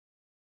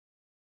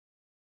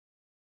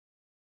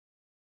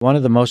One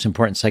of the most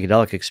important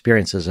psychedelic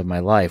experiences of my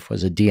life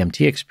was a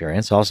DMT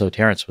experience. Also,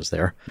 Terence was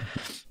there,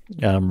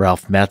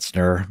 Ralph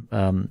Metzner,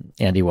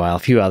 Andy Weil, a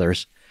few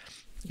others.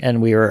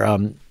 And we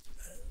were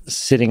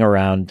sitting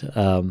around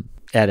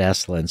at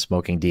Esalen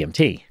smoking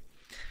DMT.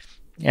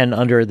 And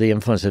under the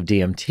influence of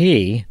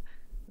DMT,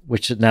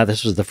 which now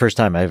this was the first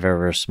time I've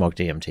ever smoked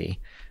DMT,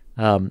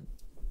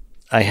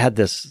 I had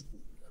this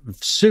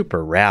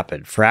super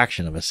rapid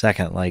fraction of a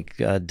second, like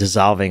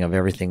dissolving of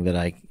everything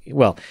that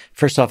well,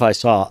 first off, I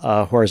saw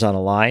a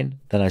horizontal line,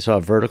 then I saw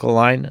a vertical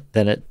line,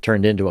 then it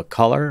turned into a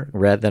color,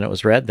 red, then it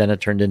was red, then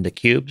it turned into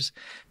cubes,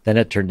 then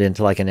it turned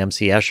into like an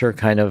MC Escher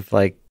kind of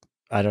like,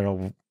 I don't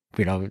know,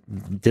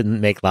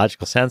 didn't make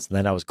logical sense, and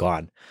then I was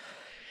gone.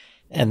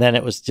 And then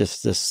it was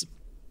just this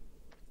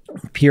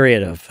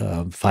period of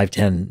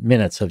 5-10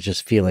 minutes of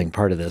just feeling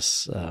part of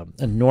this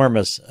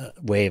enormous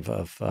wave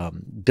of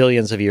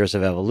billions of years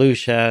of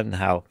evolution,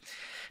 how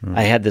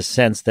I had this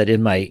sense that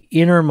in my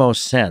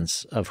innermost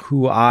sense of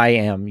who I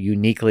am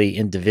uniquely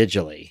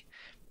individually,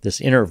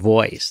 this inner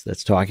voice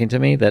that's talking to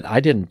me, that I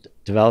didn't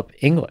develop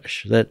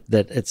English, that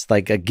it's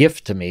like a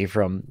gift to me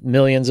from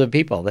millions of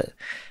people,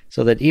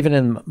 so that even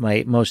in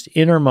my most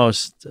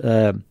innermost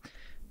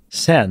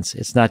sense,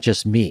 it's not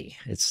just me.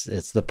 It's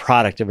the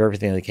product of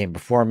everything that came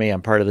before me.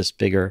 I'm part of this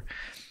bigger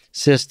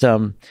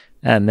system.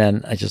 And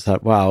then I just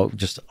thought, wow,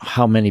 just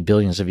how many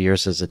billions of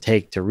years does it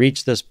take to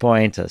reach this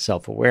point,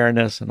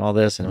 self-awareness and all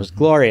this? And it was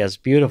glorious,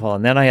 beautiful.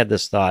 And then I had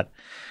this thought,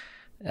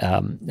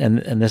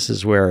 and this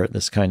is where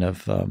this kind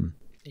of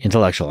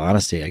intellectual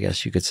honesty, I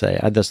guess you could say.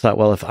 I just thought,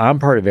 well, if I'm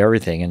part of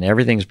everything and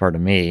everything's part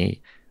of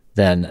me,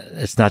 then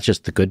it's not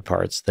just the good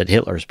parts, that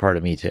Hitler's part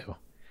of me too.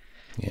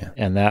 Yeah.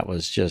 And that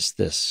was just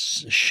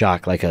this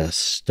shock, like a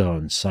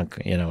stone sunk,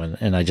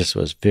 and I just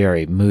was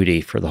very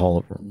moody for the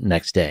whole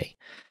next day.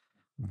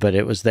 But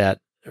it was that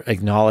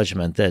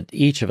acknowledgement that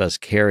each of us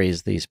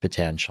carries these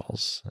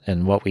potentials,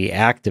 and what we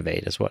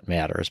activate is what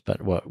matters,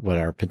 but what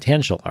our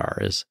potential are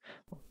is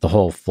the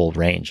whole full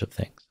range of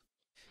things.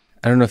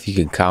 I don't know if you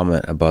can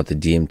comment about the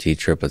DMT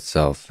trip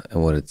itself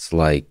and what it's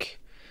like,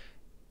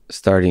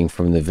 starting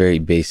from the very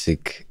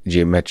basic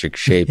geometric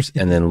shapes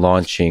and then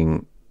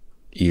launching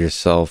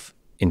yourself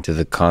into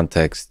the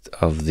context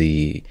of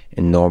the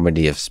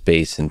enormity of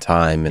space and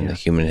time and the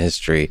human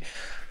history.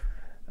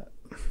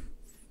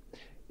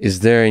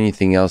 Is there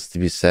anything else to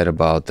be said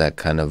about that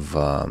kind of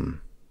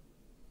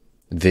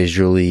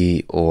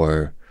visually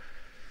or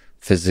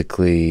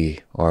physically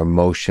or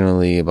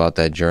emotionally about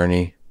that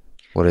journey?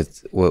 What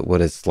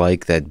it's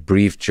like, that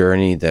brief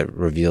journey that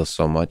reveals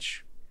so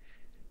much?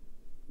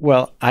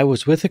 Well, I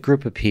was with a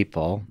group of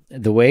people.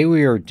 The way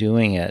we were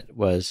doing it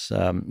was,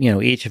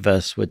 each of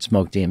us would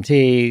smoke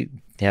DMT,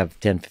 have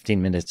 10,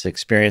 15 minutes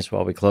experience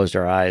while we closed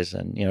our eyes,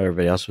 and,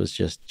 everybody else was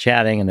just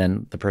chatting. And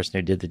then the person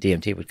who did the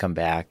DMT would come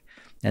back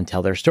and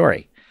tell their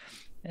story,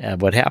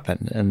 what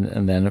happened.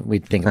 And then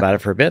we'd think about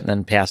it for a bit and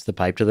then pass the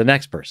pipe to the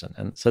next person.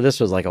 And so this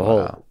was like a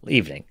whole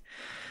evening,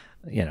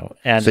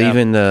 and so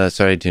even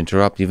sorry to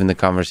interrupt, even the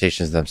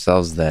conversations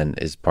themselves then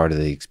is part of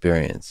the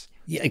experience.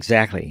 Yeah,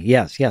 exactly.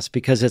 Yes,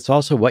 because it's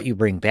also what you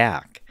bring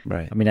back.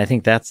 Right. I mean, I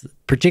think that's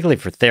particularly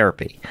for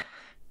therapy.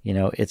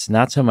 It's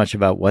not so much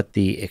about what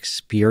the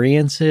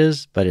experience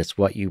is, but it's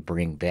what you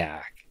bring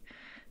back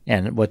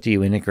and what do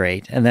you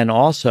integrate. And then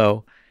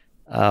also,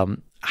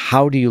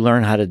 how do you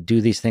learn how to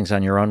do these things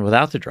on your own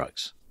without the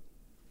drugs?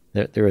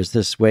 There is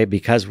this way,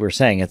 because we're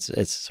saying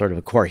it's sort of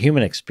a core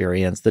human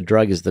experience. The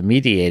drug is the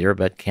mediator,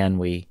 but can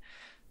we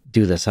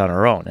do this on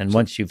our own? And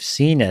once you've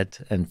seen it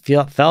and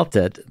felt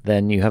it,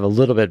 then you have a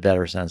little bit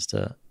better sense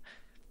to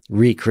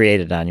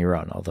recreate it on your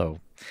own. Although,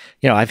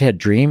 I've had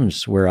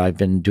dreams where I've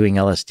been doing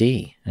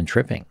LSD and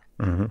tripping.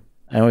 And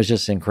it was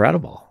just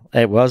incredible.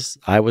 I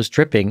was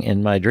tripping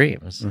in my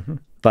dreams,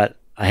 but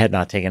I had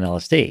not taken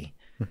LSD.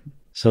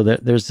 So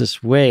there's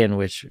this way in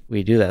which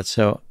we do that.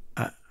 So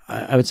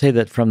I would say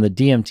that from the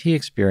DMT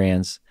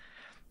experience,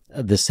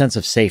 the sense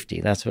of safety,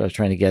 that's what I was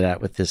trying to get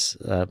at with this,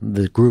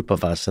 the group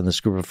of us and this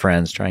group of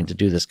friends trying to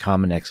do this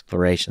common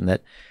exploration,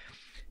 that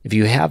if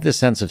you have this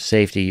sense of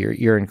safety,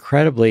 you're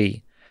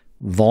incredibly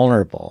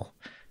vulnerable,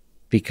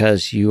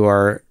 because you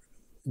are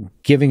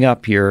giving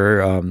up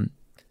your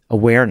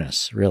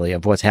awareness, really,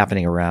 of what's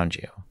happening around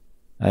you.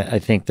 I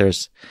think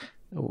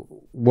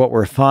what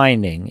we're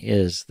finding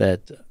is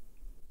that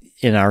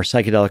in our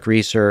psychedelic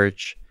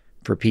research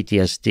for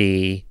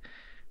PTSD,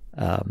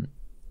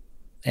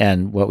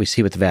 and what we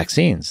see with the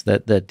vaccines,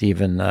 that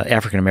even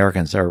African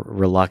Americans are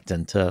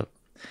reluctant to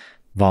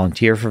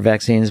volunteer for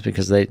vaccines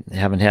because they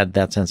haven't had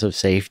that sense of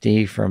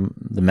safety from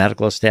the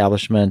medical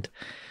establishment.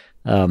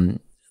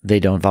 They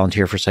don't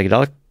volunteer for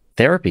psychedelic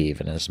therapy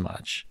even as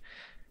much.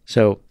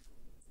 So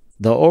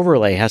the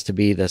overlay has to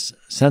be this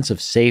sense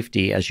of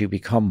safety as you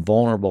become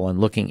vulnerable and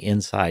looking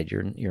inside.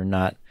 You're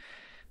not.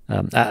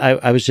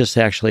 I was just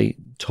actually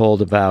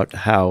told about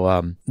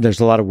how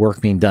there's a lot of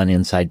work being done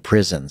inside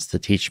prisons to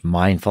teach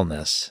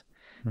mindfulness.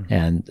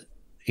 And,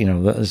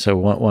 so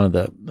one of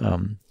the,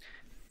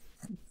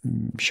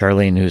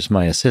 Charlene, who's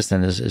my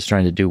assistant, is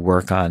trying to do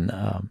work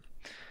on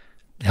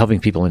helping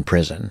people in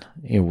prison,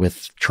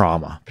 with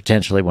trauma,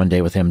 potentially one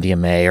day with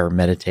MDMA or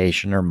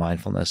meditation or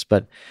mindfulness.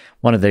 But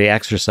one of the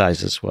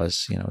exercises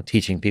was,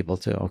 teaching people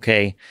to,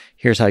 okay,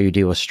 here's how you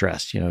deal with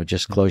stress.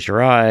 Just close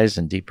your eyes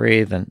and deep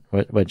breathe. And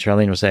what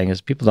Charlene was saying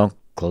is people don't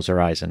close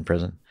their eyes in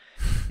prison.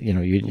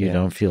 You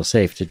don't feel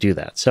safe to do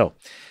that. So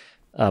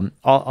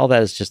all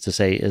that is just to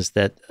say is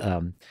that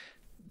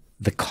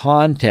the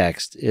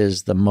context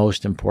is the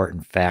most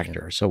important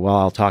factor. So while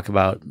I'll talk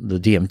about the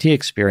DMT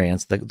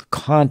experience, the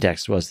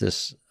context was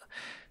this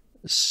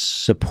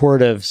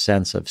supportive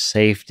sense of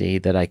safety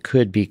that I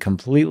could be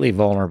completely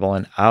vulnerable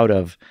and out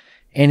of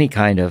any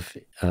kind of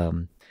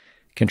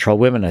control.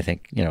 Women, I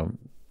think,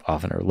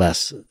 often are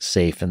less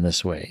safe in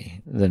this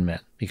way than men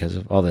because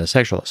of all the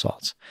sexual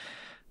assaults.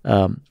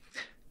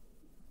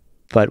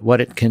 But what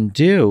it can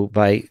do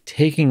by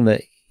taking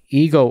the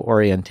ego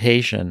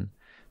orientation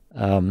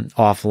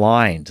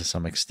offline to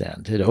some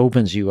extent, it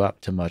opens you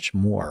up to much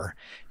more.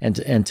 And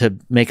to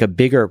make a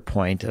bigger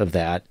point of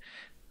that,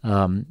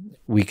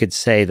 we could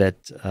say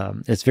that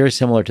it's very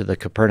similar to the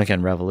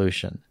Copernican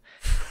revolution.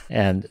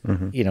 And,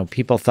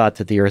 people thought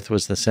that the earth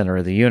was the center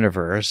of the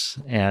universe.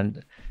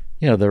 And,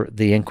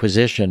 the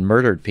Inquisition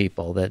murdered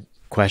people that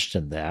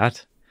questioned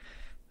that.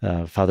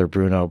 Father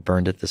Bruno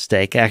burned at the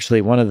stake.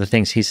 Actually, one of the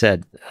things he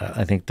said,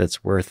 I think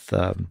that's worth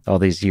all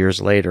these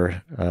years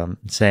later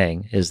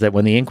saying, is that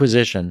when the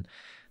Inquisition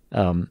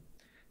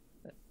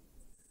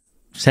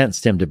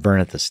sentenced him to burn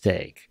at the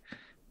stake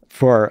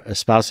for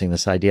espousing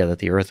this idea that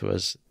the earth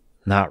was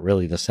not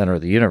really the center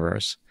of the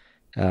universe,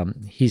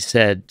 he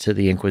said to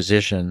the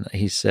Inquisition,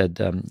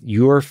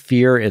 your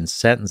fear in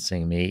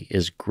sentencing me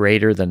is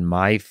greater than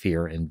my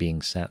fear in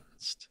being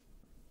sentenced.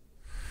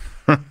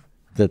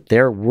 That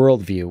their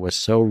worldview was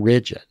so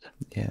rigid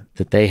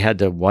that they had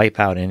to wipe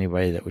out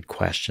anybody that would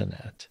question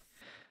it.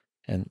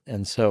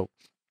 And so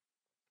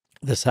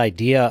this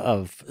idea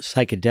of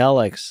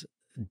psychedelics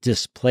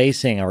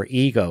displacing our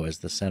ego as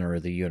the center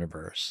of the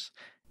universe,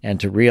 and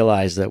to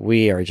realize that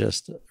we are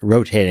just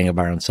rotating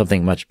around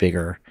something much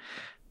bigger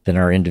than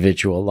our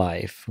individual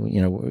life.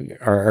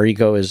 Our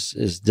ego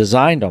is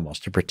designed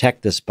almost to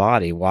protect this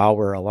body while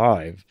we're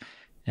alive.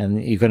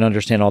 And you can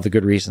understand all the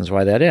good reasons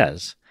why that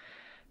is.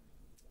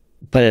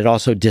 But it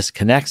also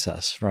disconnects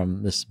us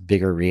from this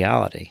bigger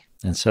reality.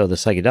 And so the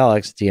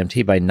psychedelics,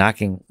 DMT, by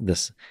knocking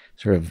this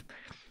sort of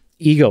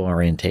ego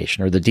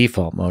orientation or the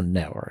default mode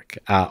network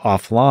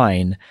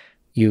offline,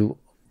 you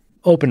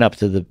open up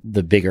to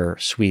the bigger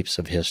sweeps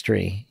of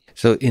history.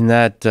 So in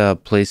that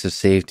place of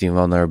safety and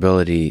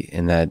vulnerability,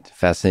 in that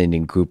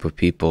fascinating group of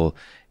people,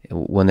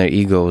 when their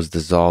ego was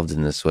dissolved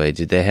in this way,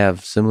 did they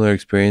have similar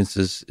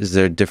experiences? Is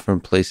there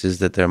different places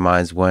that their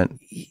minds went?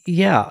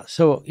 Yeah.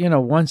 So,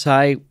 once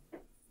I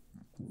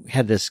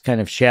had this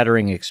kind of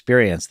shattering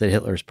experience that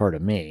Hitler's part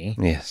of me.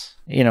 Yes.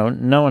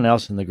 No one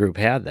else in the group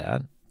had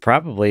that.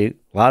 Probably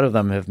a lot of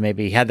them have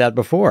maybe had that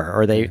before,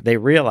 or they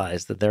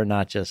realize that they're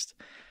not just,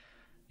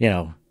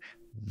 the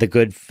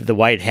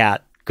white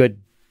hat,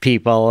 good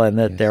people, and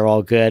that they're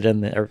all good,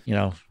 and they're,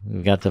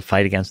 we've got to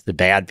fight against the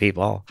bad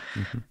people.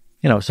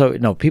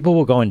 So people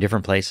will go in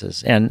different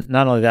places. And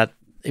not only that,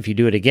 if you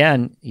do it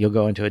again, you'll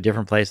go into a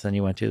different place than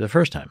you went to the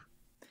first time.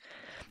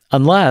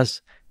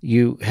 Unless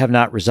you have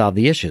not resolved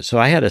the issue. So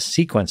I had a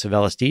sequence of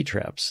LSD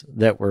trips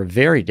that were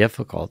very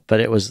difficult, but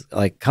it was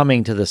like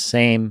coming to the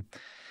same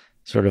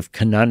sort of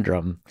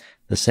conundrum,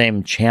 the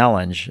same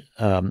challenge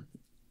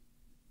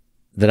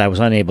that I was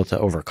unable to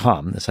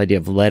overcome, this idea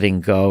of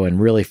letting go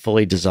and really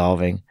fully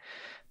dissolving,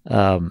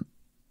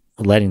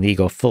 letting the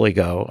ego fully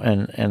go.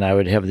 And I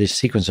would have this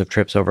sequence of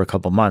trips over a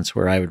couple months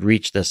where I would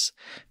reach this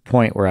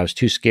point where I was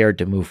too scared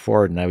to move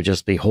forward and I would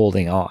just be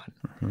holding on.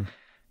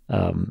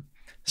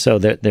 So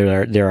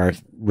there are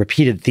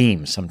repeated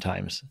themes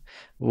sometimes.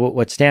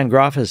 What Stan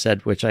Grof has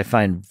said, which I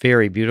find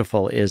very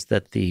beautiful, is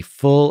that the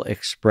full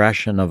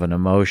expression of an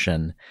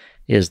emotion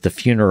is the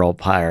funeral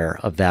pyre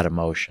of that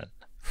emotion.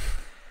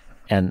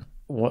 And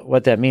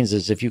what that means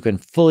is if you can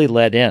fully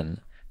let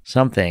in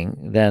something,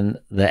 then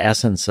the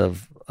essence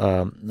of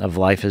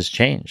life has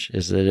changed,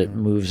 is that it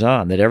moves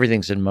on, that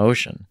everything's in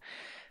motion.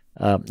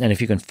 And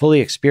if you can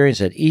fully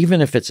experience it,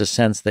 even if it's a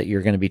sense that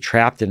you're going to be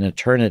trapped in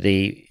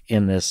eternity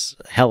in this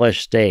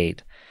hellish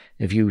state,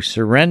 if you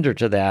surrender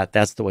to that,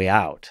 that's the way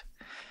out.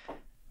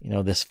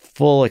 This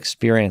full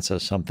experience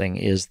of something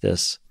is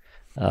this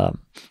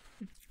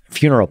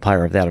funeral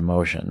pyre of that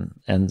emotion.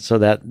 And so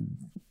that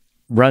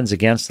runs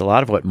against a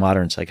lot of what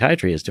modern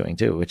psychiatry is doing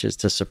too, which is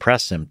to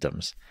suppress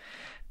symptoms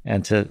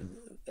and to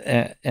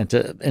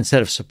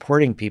instead of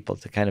supporting people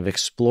to kind of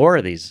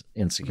explore these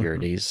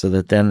insecurities so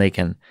that then they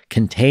can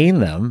contain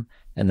them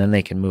and then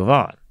they can move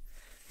on.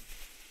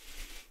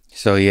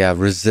 So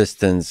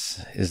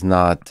resistance is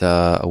not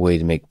a way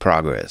to make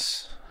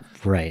progress.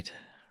 Right.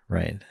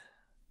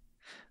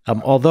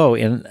 Although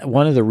in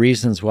one of the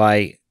reasons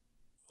why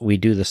we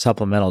do the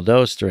supplemental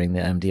dose during the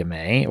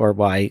MDMA, or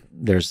why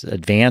there's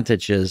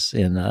advantages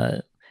in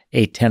a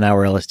 8-10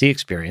 hour LSD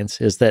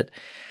experience, is that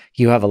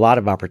you have a lot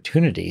of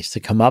opportunities to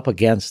come up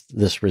against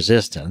this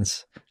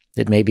resistance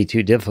it may be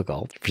too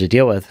difficult to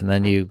deal with, and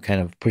then you kind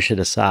of push it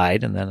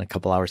aside, and then a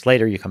couple hours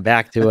later you come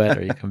back to it,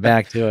 or you come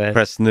back to it.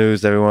 Press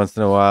snooze every once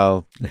in a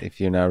while if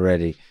you're not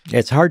ready.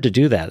 It's hard to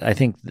do that. I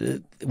think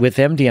with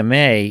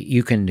MDMA,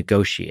 you can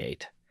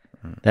negotiate.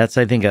 That's,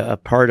 I think, a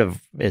part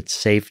of its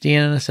safety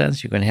in a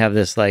sense. You can have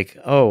this like,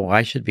 oh,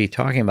 I should be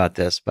talking about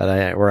this,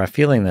 or I'm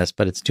feeling this,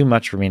 but it's too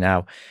much for me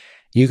now.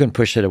 You can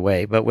push it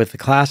away. But with the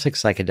classic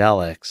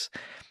psychedelics,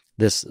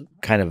 this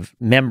kind of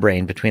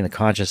membrane between the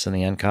conscious and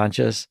the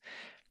unconscious,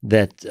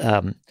 that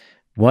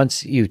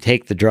once you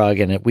take the drug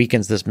and it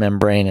weakens this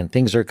membrane and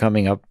things are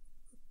coming up,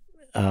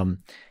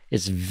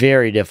 it's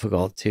very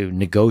difficult to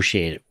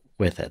negotiate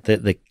with it.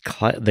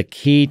 The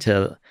key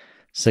to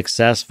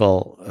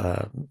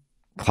successful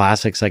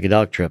classic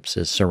psychedelic trips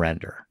is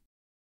surrender.